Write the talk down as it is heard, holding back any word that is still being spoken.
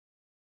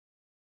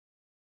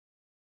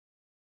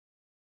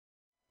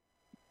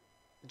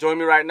Join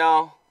me right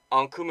now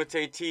on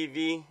Kumite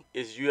TV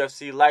is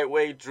UFC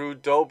lightweight Drew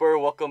Dober.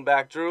 Welcome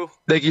back, Drew.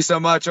 Thank you so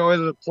much.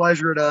 Always a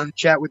pleasure to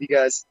chat with you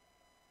guys.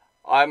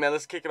 All right, man,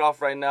 let's kick it off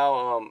right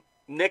now.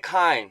 Nick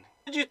Hein.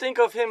 What did you think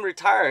of him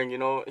retiring?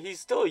 He's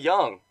still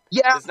young.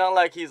 Yeah, It's not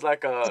like he's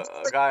like it's a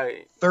like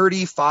guy.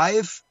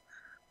 35,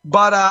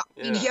 but I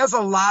mean, he Yeah. has a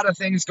lot of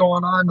things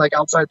going on like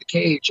outside the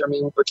cage. I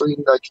mean,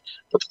 between like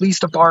the police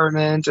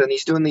department and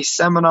he's doing these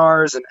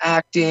seminars and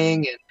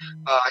acting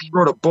and he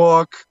wrote a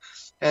book.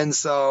 And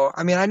so,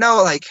 I mean, I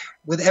know like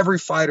with every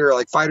fighter,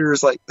 like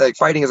fighters like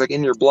fighting is like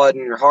in your blood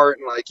and your heart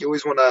and like you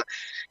always want to,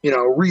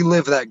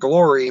 relive that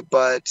glory,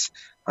 but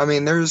I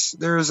mean, there's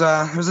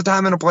a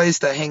time and a place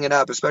to hang it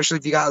up, especially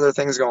if you got other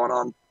things going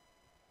on.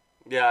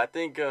 Yeah, I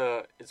think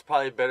it's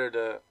probably better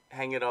to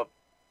hang it up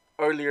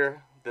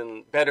earlier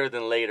than better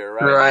than later,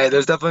 right? Right.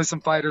 There's definitely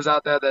some fighters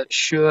out there that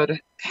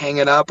should hang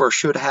it up or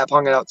should have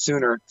hung it out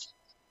sooner.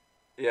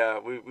 Yeah,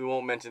 we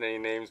won't mention any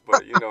names,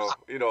 but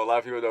a lot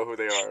of people know who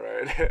they are,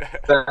 right?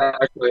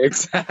 Exactly,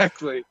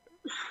 exactly.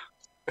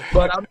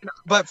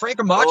 But Frank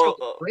Camacho Well,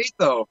 was great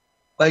though.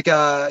 Like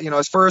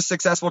his first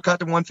successful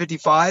cut to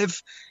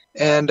 155,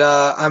 and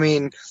I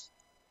mean,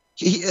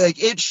 he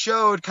like it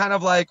showed kind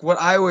of like what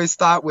I always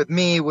thought with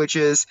me, which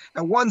is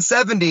at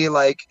 170,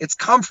 like it's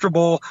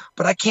comfortable,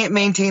 but I can't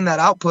maintain that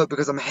output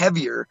because I'm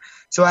heavier.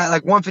 So at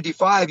like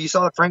 155, you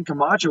saw that Frank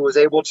Camacho was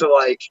able to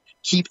like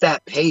keep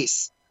that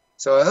pace.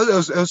 So it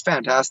was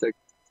fantastic.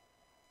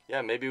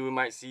 yeah, maybe we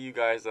might see you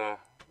guys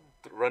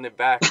run it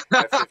back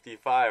at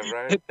 55,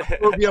 right?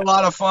 It will be a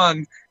lot of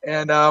fun,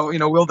 and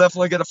we'll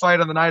definitely get a fight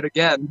on the night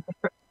again.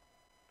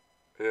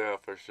 Yeah,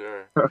 for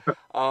sure.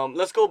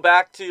 Let's go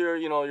back to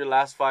your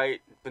last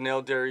fight,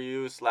 Beneil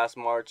Dariush, last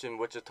March in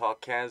Wichita,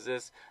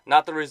 Kansas.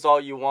 Not the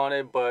result you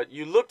wanted, but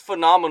you looked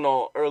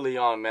phenomenal early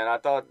on, man. I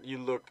thought you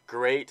looked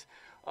great.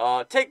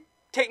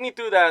 Take me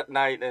through that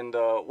night and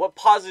what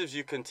positives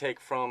you can take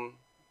from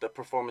the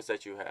performance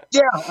that you had.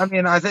 Yeah, I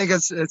mean, I think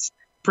it's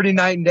pretty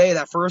night and day.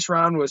 That first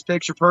round was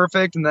picture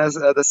perfect, and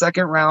the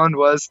second round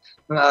was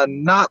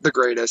not the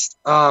greatest.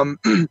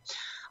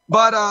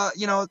 But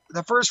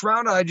the first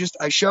round,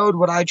 I showed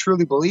what I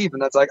truly believe,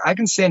 and that's like I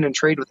can stand and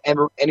trade with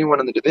anyone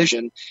in the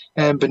division.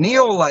 And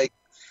Beneil, like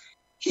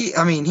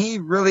he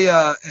really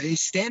his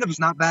stand up is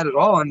not bad at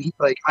all. And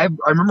I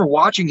remember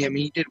watching him.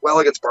 He did well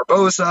against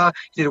Barbosa.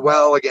 He did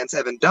well against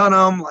Evan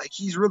Dunham. Like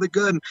he's really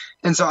good.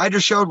 And so I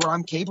just showed what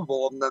I'm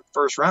capable of in the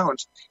first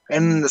round.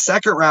 And in the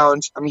second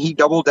round, I mean, he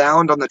doubled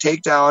down on the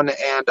takedown,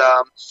 and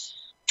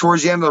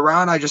towards the end of the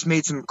round, I just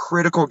made some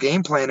critical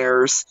game plan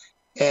errors.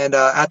 And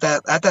at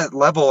that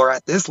level or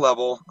at this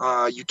level,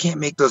 you can't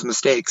make those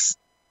mistakes.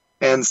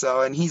 And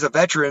he's a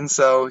veteran,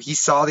 so he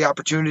saw the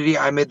opportunity.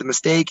 I made the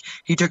mistake.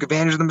 He took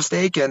advantage of the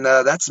mistake, and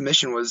that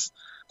submission was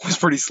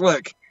pretty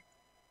slick.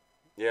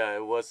 Yeah,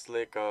 it was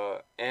slick.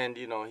 And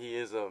he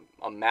is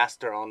a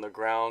master on the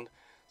ground.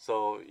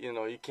 So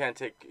you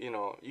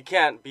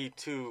can't be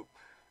too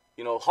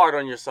hard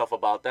on yourself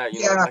about that.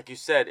 Yeah, Like you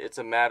said, it's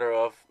a matter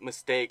of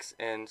mistakes,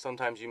 and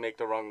sometimes you make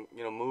the wrong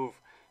move,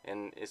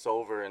 and it's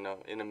over in a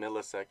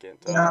millisecond.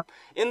 yeah.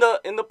 In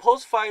the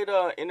post fight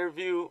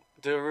interview,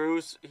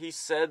 Dariush, he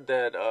said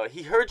that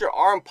he heard your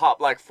arm pop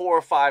like 4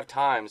 or 5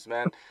 times.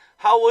 Man,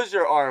 how was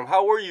your arm?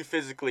 How were you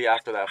physically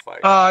after that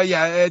fight?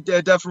 Yeah,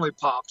 it definitely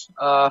popped.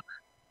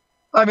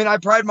 I mean, I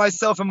pride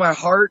myself in my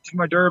heart,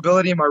 my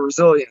durability, and my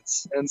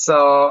resilience. And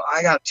so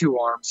I got two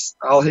arms.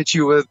 I'll hit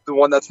you with the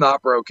one that's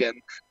not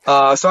broken.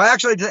 So I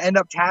actually just end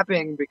up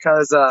tapping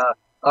because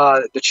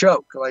the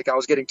choke, like I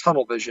was getting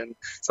tunnel vision.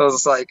 So I was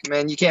just like,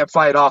 man, you can't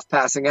fight off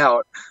passing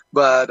out.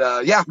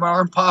 But yeah, my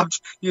arm popped.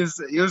 He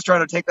was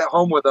trying to take that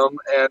home with him,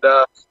 and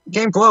it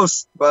came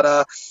close.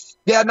 But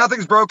yeah,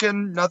 nothing's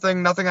broken.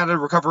 Nothing I had to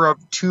recover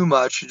of too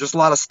much. Just a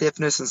lot of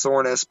stiffness and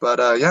soreness. But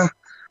yeah,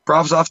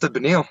 props off to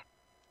Beneil.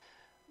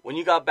 When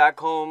you got back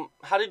home,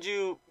 how did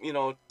you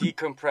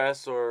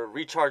decompress or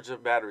recharge the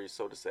batteries,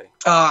 so to say?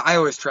 I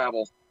always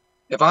travel.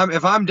 If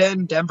I'm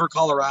in Denver,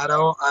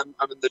 Colorado, I'm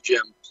in the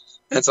gym.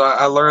 And so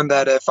I learned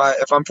that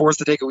if I'm forced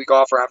to take a week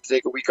off or I have to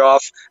take a week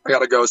off, I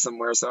gotta go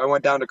somewhere. So I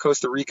went down to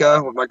Costa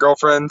Rica with my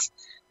girlfriend,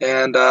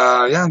 and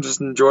yeah,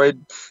 just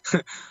enjoyed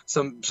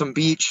some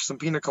beach, some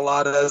pina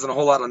coladas, and a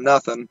whole lot of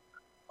nothing.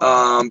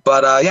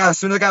 But yeah, as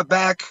soon as I got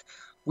back,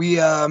 me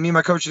and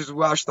my coaches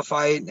watched the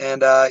fight,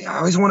 and I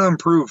always want to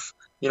improve.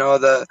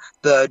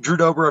 The Drew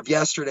Dober of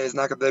yesterday is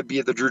not going to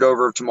be the Drew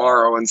Dober of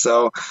tomorrow, and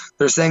so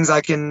there's things I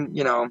can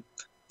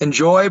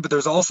enjoy, but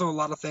there's also a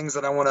lot of things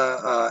that I want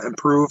to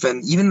improve.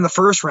 And even in the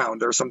first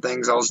round, there are some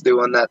things I was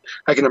doing that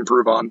I can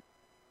improve on.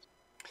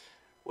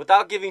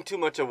 Without giving too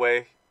much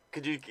away,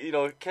 could you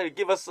can you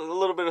give us a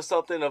little bit of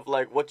something of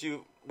like what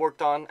you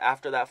worked on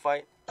after that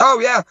fight? Oh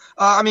yeah,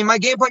 I mean my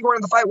game plan going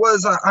into the fight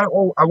was I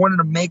wanted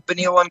to make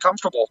Beneil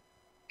uncomfortable.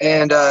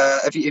 And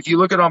if you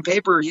look at it on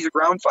paper, he's a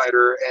ground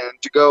fighter,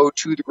 and to go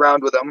to the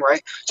ground with him,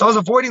 right? So I was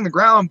avoiding the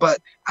ground, but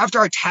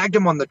after I tagged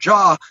him on the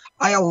jaw,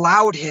 I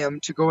allowed him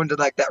to go into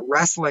like that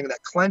wrestling,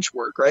 that clench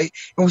work, right?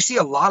 And we see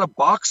a lot of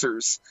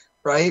boxers,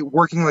 right,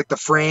 working like the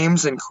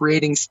frames and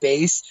creating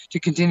space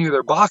to continue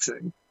their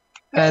boxing.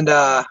 And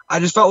I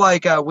just felt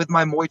like with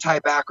my Muay Thai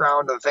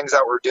background, the things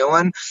that we're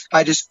doing,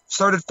 I just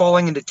started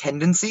falling into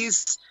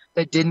tendencies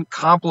that didn't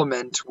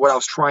complement what I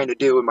was trying to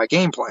do in my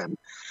game plan.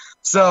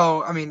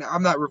 So, I mean,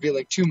 I'm not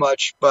revealing too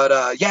much,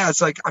 but yeah,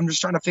 it's like I'm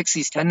just trying to fix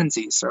these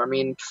tendencies. So, I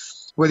mean,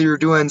 whether you're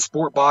doing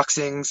sport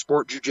boxing,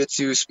 sport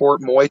jujitsu, sport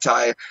Muay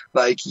Thai,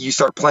 like you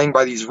start playing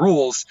by these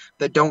rules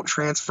that don't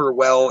transfer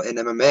well in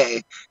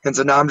MMA. And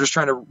so now I'm just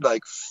trying to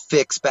like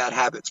fix bad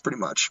habits pretty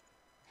much.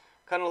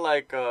 Kind of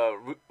like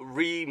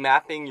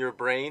remapping your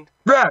brain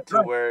Right, to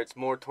right. where it's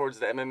more towards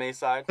the MMA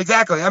side.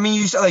 Exactly. I mean,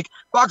 you said like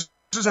boxers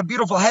have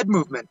beautiful head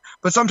movement,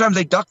 but sometimes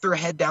they duck their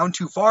head down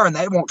too far, and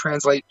that won't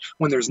translate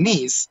when there's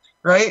knees,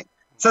 right?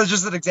 So it's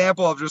just an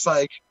example of just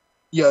like,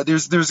 yeah,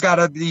 there's got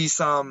to be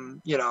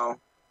some,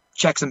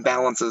 checks and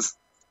balances.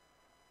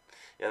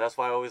 Yeah, that's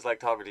why I always like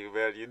talking to you,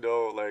 man. You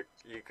know, like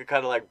you could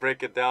kind of like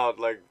break it down,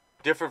 like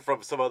different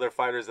from some other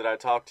fighters that I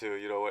talk to.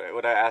 You know,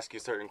 when I ask you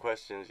certain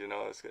questions, you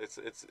know,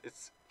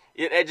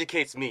 it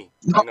educates me.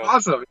 You know,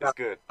 Awesome. Yeah. it's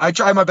good. I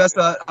try my best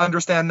Yeah. to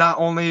understand not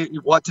only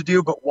what to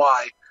do, but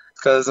why.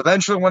 Because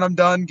eventually, when I'm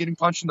done getting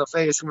punched in the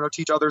face, I'm going to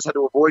teach others how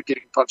to avoid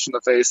getting punched in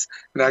the face,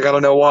 and I got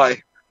to know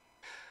why.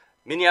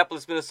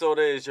 Minneapolis,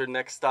 Minnesota is your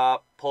next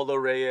stop. Polo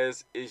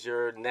Reyes is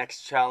your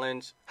next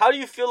challenge. How do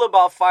you feel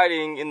about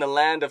fighting in the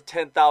land of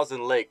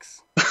 10,000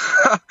 lakes?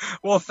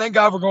 Well, thank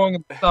God we're going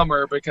in the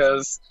summer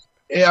because,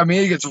 yeah, I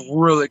mean, it gets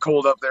really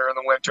cold up there in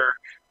the winter.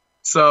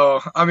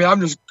 So, I mean,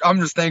 I'm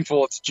just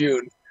thankful it's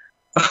June.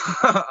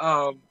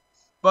 um,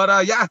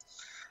 but yeah,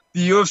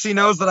 the UFC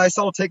knows that I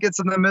sell tickets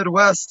in the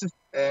Midwest,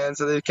 and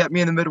so they kept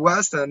me in the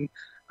Midwest, and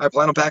I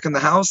plan on packing the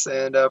house.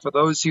 And for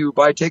those who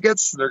buy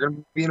tickets, they're going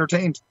to be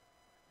entertained.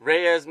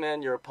 Reyes,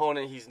 man, your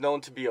opponent, he's known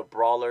to be a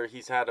brawler.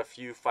 He's had a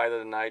few fight of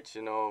the nights,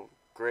 you know,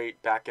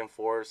 great back and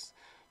forth.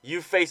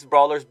 You've faced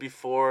brawlers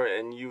before,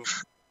 and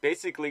you've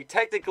basically,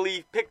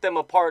 technically picked them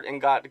apart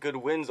and got good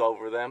wins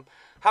over them.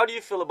 How do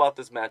you feel about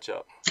this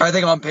matchup? I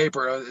think on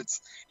paper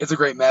it's a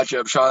great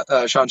matchup.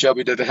 Sean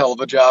Shelby did a hell of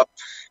a job,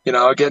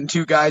 getting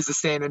two guys to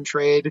stand and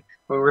trade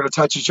when we're going to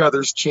touch each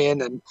other's chin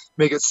and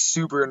make it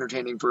super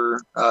entertaining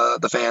for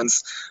the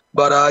fans.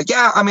 But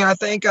yeah, I mean, I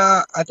think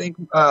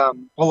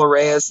Polo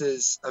Reyes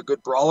is a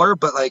good brawler,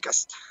 but like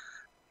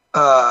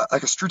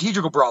a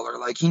strategical brawler.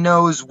 Like he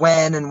knows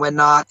when and when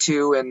not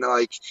to, and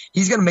like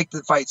he's gonna make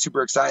the fight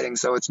super exciting.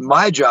 So it's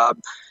my job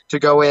to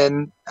go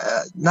in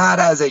not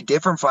as a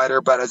different fighter,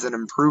 but as an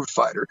improved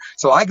fighter.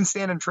 So I can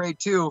stand and trade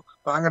too,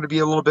 but I'm gonna be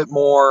a little bit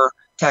more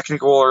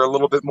technical or a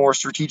little bit more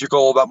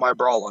strategical about my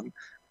brawling.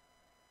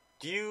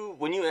 Do you,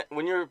 when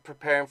you're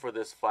preparing for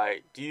this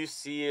fight, do you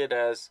see it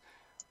as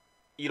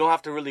you don't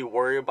have to really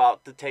worry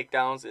about the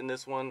takedowns in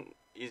this one?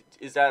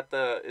 Is that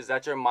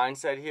your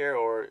mindset here,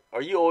 or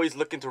are you always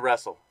looking to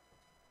wrestle?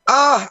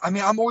 I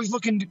mean, I'm always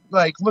looking to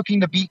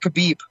beat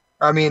Khabib.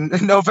 I mean,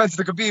 no offense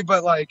to Khabib,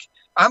 but like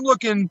I'm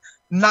looking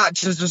not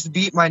to just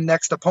beat my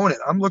next opponent.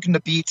 I'm looking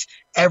to beat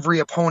every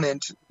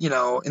opponent,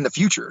 in the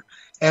future.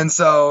 And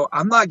so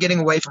I'm not getting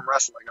away from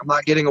wrestling. I'm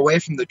not getting away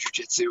from the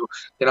jujitsu.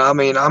 I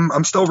mean,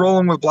 I'm still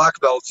rolling with black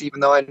belts,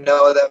 even though I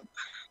know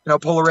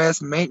that Polo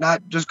Reyes may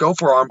not just go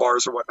for arm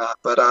bars or whatnot.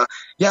 But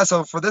yeah,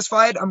 so for this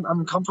fight,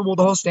 I'm comfortable with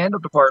the whole stand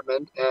up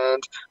department,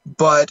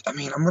 but I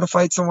mean, I'm gonna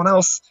fight someone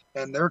else,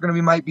 and they're gonna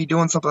be might be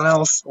doing something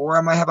else, or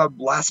I might have a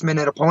last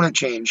minute opponent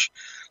change.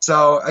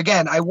 So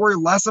again, I worry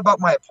less about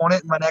my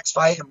opponent in my next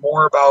fight and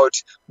more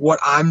about what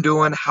I'm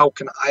doing. How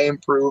can I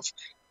improve?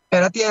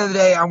 And at the end of the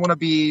day, I want to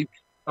be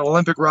an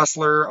Olympic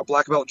wrestler, a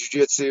black belt in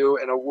jiu-jitsu,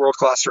 and a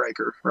world-class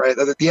striker, right?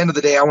 At the end of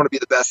the day, I want to be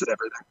the best at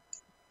everything.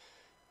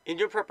 In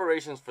your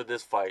preparations for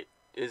this fight,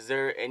 is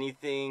there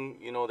anything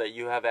that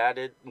you have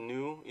added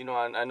new?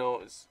 I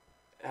know it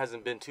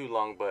hasn't been too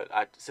long, but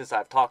since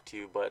I've talked to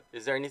you, but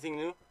is there anything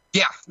new?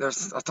 Yeah,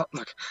 there's a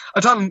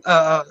ton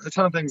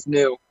of things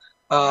new.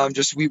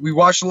 Just we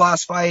watched the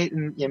last fight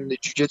in the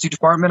jiu-jitsu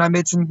department. I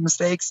made some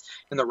mistakes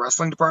in the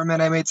wrestling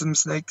department. I made some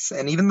mistakes,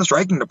 and even the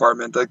striking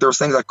department, like there was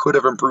things I could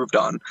have improved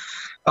on.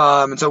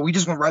 And so we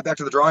just went right back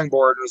to the drawing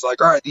board and was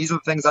like, all right, these are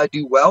the things I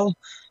do well,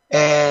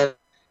 and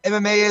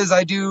MMA is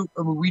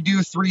we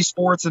do three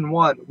sports in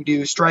one. We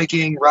do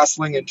striking,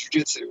 wrestling, and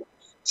jiu-jitsu.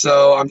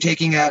 So I'm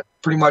taking at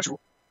pretty much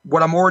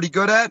what I'm already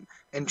good at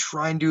and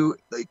trying to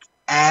like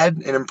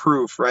add and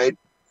improve, right?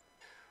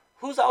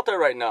 Who's out there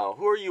right now?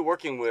 Who are you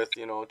working with?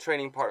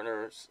 Training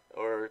partners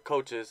or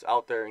coaches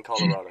out there in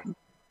Colorado?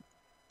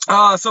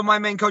 So my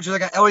main coaches, I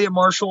got Elliot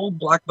Marshall,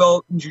 black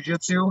belt in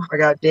jiu-jitsu. I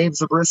got Dave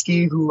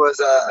Zabriskie, who was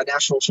a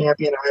national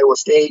champion at Iowa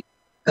State.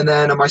 And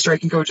then my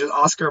striking coach is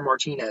Oscar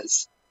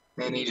Martinez,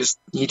 and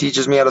he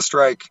teaches me how to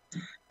strike.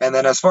 And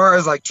then as far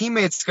as like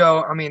teammates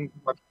go, I mean,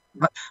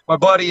 my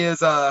buddy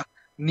is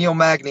Neil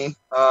Magny.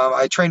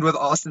 I trained with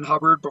Austin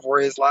Hubbard before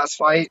his last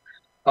fight.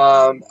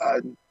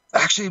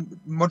 Actually,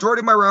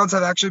 majority of my rounds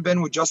have actually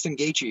been with Justin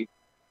Gaethje.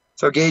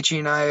 So Gaethje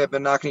and I have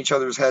been knocking each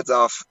other's heads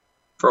off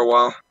for a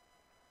while.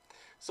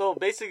 So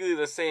basically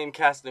the same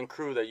cast and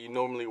crew that you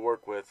normally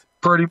work with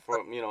Pretty.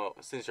 from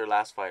since your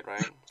last fight,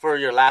 right? For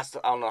your last,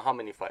 I don't know how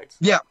many fights.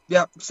 Yeah,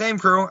 yeah, same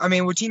crew. I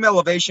mean, with Team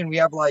Elevation, we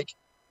have like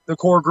the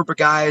core group of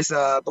guys.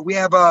 But we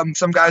have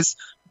some guys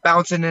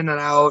bouncing in and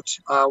out.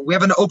 We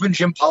have an open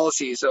gym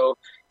policy, so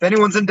if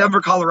anyone's in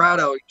Denver,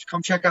 Colorado,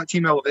 come check out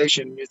Team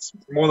Elevation. It's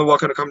more than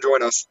welcome to come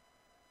join us.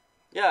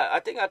 Yeah, I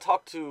think I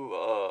talked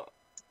to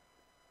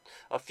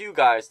a few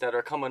guys that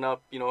are coming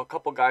up. You know, a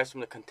couple guys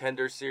from the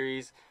Contender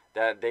Series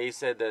that they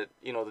said that,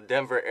 you know, the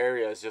Denver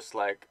area is just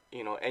like,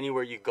 you know,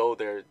 anywhere you go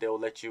there, they'll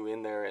let you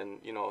in there and,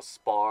 you know,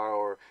 spar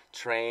or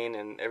train,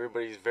 and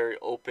everybody's very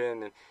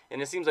open.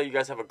 And it seems like you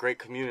guys have a great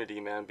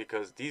community, man,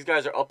 because these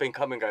guys are up and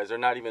coming guys. They're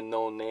not even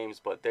known names,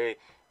 but they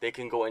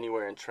can go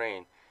anywhere and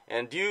train.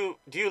 And do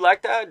you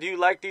like that? Do you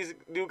like these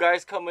new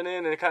guys coming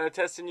in and kind of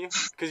testing you?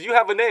 Because you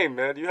have a name,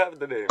 man. You have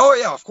the name. Oh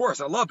yeah, of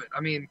course, I love it.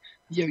 I mean,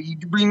 you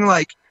bring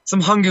like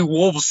some hungry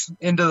wolves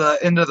into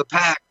the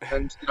pack,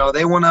 and you know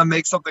they want to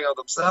make something of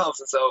themselves,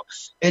 and so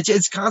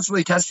it's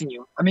constantly testing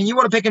you. I mean, you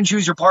want to pick and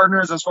choose your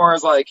partners as far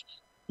as like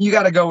you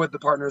got to go with the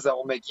partners that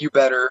will make you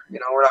better. You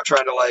know, we're not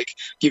trying to like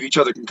give each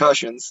other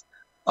concussions.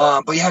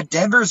 But yeah,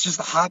 Denver is just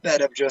a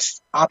hotbed of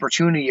just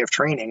opportunity of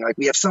training. Like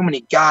we have so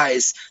many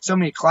guys, so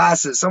many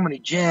classes, so many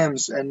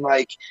gyms, and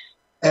like,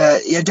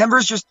 yeah,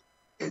 Denver's just.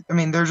 I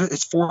mean,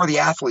 it's for the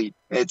athlete.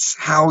 It's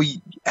how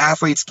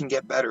athletes can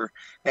get better,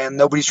 and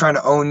nobody's trying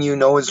to own you.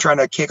 No one's trying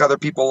to kick other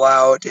people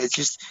out. It's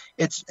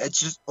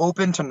just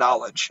open to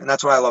knowledge, and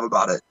that's what I love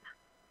about it.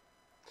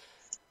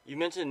 You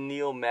mentioned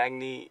Neil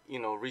Magny. You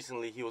know,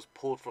 recently he was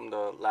pulled from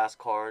the last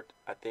card,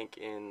 I think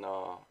in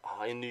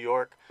New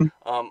York.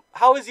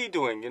 How is he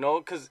doing? You know,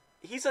 because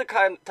he's a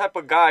type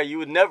of guy you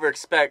would never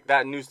expect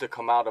that news to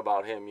come out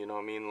about him. You know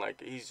what I mean?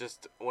 Like he's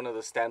just one of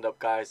the stand-up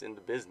guys in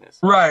the business.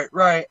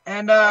 Right.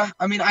 And I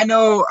mean, I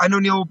know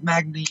Neil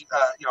Magny,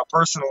 you know,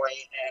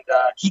 personally, and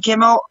he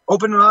came out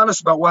open and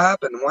honest about what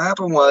happened. And what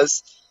happened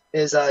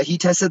is he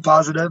tested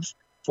positive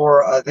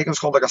for I think it was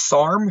called like a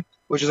SARM,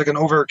 which is like an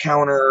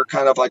over-the-counter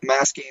kind of like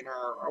mass gainer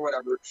or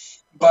whatever.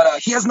 But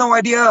he has no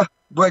idea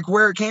like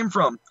where it came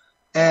from.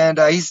 And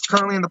he's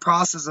currently in the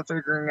process of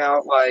figuring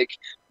out like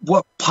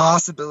what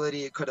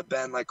possibility it could have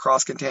been, like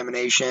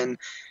cross-contamination.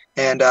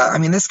 And I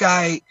mean, this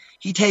guy,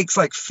 he takes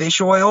like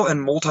fish oil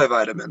and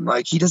multivitamin.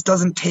 Like he just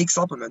doesn't take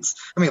supplements.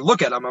 I mean,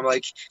 look at him. I'm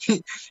like,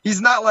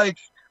 he's not like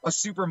a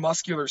super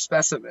muscular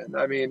specimen.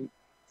 I mean,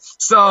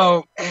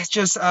 so it's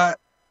just, you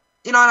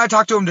know, and I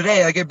talked to him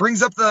today. Like it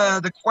brings up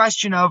the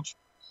question of,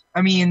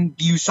 I mean,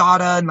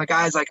 USADA and the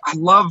guys like, I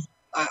love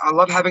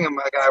having him.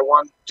 Like I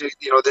want to,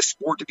 you know, this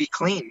sport to be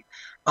clean.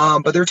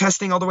 But they're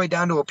testing all the way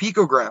down to a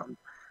picogram.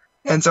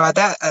 And so at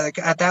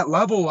that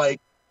level,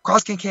 like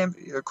cross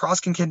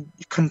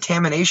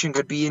contamination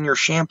could be in your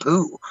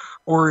shampoo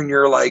or in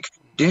your like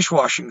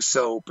dishwashing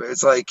soap.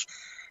 It's like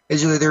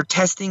they're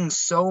testing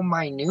so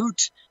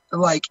minute that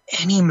like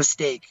any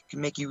mistake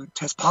can make you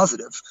test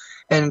positive.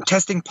 And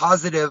testing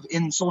positive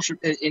in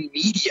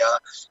media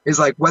is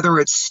like whether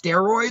it's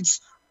steroids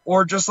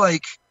or just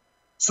like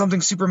something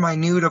super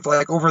minute of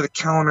like over the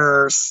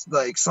counter,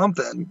 like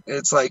something.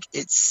 It's like,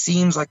 it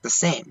seems like the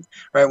same,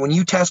 right? When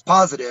you test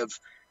positive,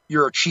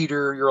 you're a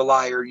cheater, you're a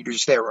liar, you do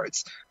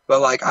steroids. But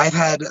like I've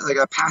had like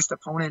a past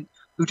opponent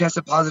who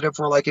tested positive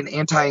for like an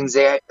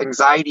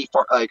anti-anxiety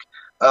for like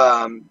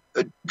a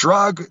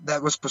drug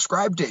that was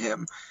prescribed to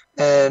him,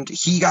 and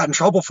he got in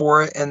trouble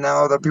for it. And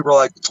now the people are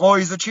like, oh,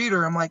 he's a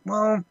cheater. I'm like,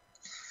 well,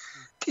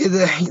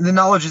 the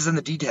knowledge is in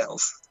the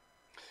details.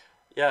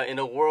 Yeah, in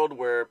a world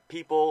where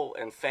people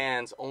and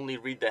fans only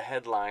read the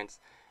headlines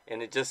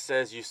and it just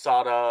says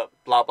USADA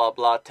blah blah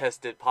blah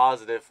tested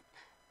positive,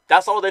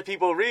 that's all that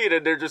people read,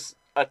 and they're just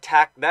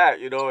attack that,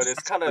 you know.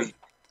 And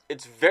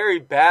it's very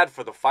bad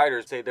for the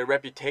fighters. Say their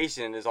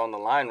reputation is on the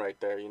line right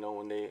there, you know,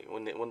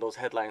 when those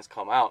headlines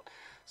come out.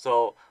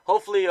 So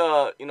hopefully,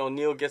 you know,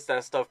 Neil gets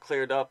that stuff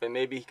cleared up, and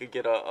maybe he could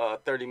get a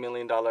 $30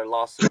 million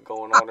lawsuit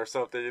going on or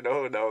something. You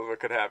know, who knows what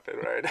could happen,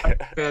 right?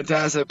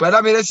 Fantastic. But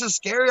I mean, it's just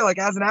scary. Like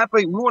as an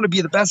athlete, we want to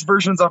be the best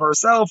versions of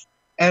ourselves,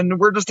 and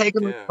we're just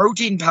taking like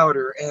protein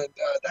powder, and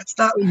that's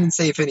not even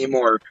safe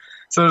anymore.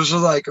 So it's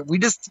just like we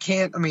just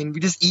can't. I mean, we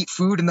just eat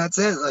food, and that's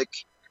it. Like,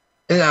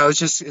 you know, it's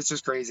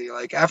just crazy.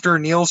 Like after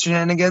Neil's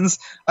shenanigans,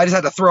 I just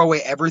had to throw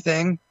away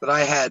everything that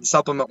I had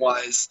supplement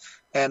wise.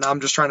 And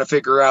I'm just trying to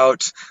figure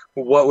out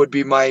what would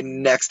be my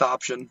next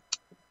option.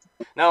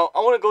 Now, I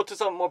want to go to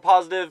something more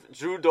positive.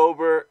 Drew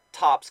Dober,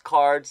 Topps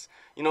cards.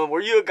 You know, were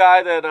you a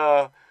guy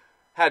that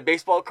had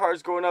baseball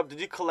cards growing up?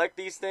 Did you collect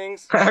these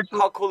things?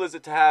 How cool is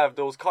it to have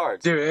those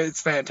cards? Dude,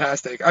 it's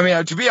fantastic. I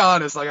mean, to be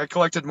honest, like I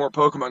collected more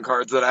Pokemon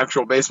cards than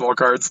actual baseball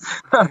cards.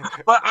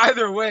 But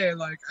either way,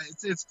 like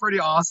it's pretty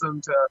awesome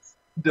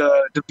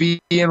to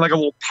be in like a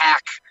little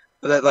pack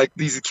that like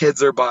these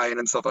kids are buying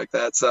and stuff like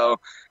that. So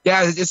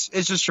yeah, it's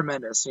just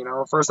tremendous. You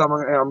know, first I'm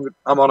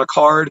on a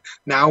card.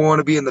 Now I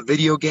want to be in the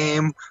video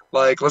game.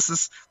 Like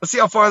let's see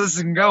how far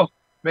this can go.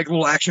 Make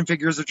little action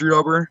figures of Drew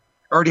Dober.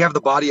 I already have the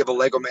body of a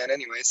Lego man,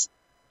 anyways.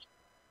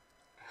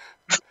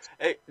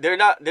 Hey,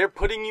 they're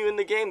putting you in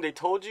the game. They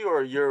told you,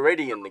 or you're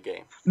already in the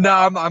game? No,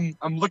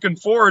 I'm looking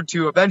forward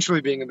to eventually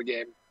being in the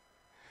game.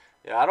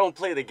 Yeah, I don't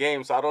play the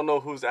game, so I don't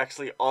know who's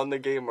actually on the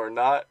game or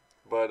not.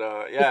 But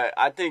yeah,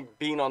 I think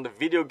being on the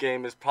video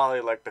game is probably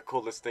like the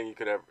coolest thing you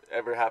could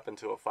ever happen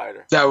to a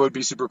fighter. That would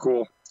be super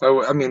cool.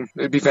 I mean,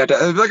 it'd be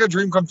fantastic. It'd be like a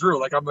dream come true.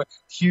 Like, I'm a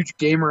huge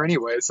gamer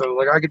anyway, so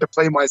like I get to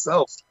play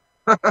myself.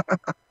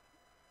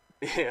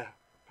 Yeah.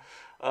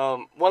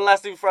 One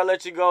last thing before I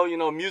let you go, you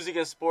know, music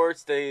and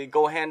sports, they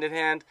go hand in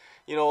hand.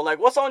 You know, like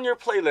what's on your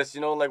playlist? You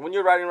know, like when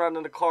you're riding around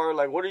in the car,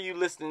 like what are you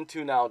listening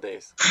to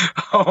nowadays?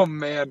 Oh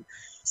man.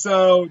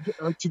 So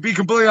to be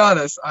completely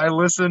honest, I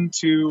listen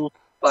to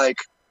like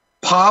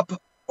pop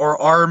or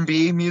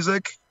R&B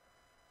music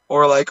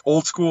or like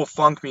old school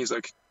funk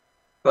music.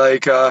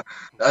 Like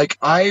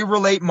I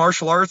relate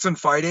martial arts and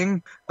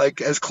fighting like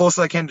as close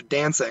as I can to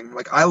dancing.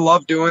 Like I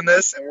love doing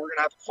this and we're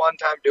gonna have a fun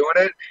time doing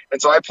it.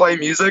 And so I play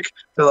music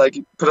to like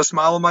put a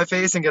smile on my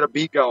face and get a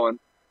beat going.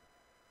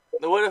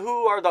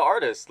 Who are the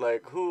artists?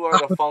 Like who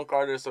are the funk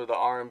artists or the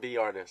R&B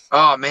artists?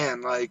 Oh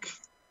man, like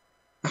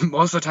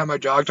most of the time I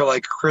jog to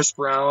like Chris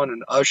Brown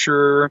and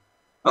Usher.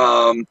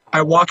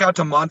 I walk out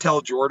to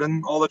Montel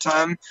Jordan all the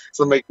time.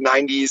 So make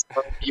 90s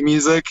R&B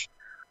music.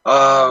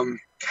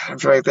 I'm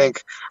trying to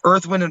think.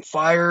 Earth, Wind, and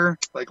Fire,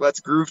 like Let's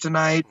Groove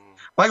Tonight.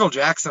 Michael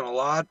Jackson a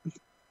lot.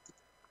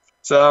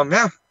 So,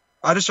 yeah,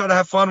 I just try to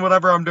have fun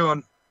whatever I'm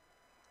doing.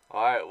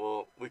 All right,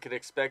 well, we could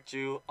expect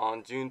you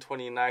on June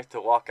 29th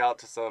to walk out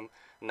to some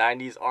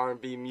 90s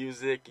R&B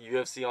music,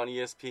 UFC on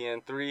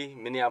ESPN3,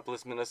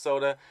 Minneapolis,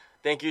 Minnesota.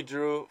 Thank you,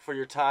 Drew, for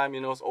your time.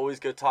 You know, it's always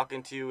good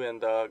talking to you, and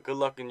good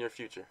luck in your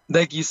future.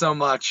 Thank you so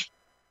much.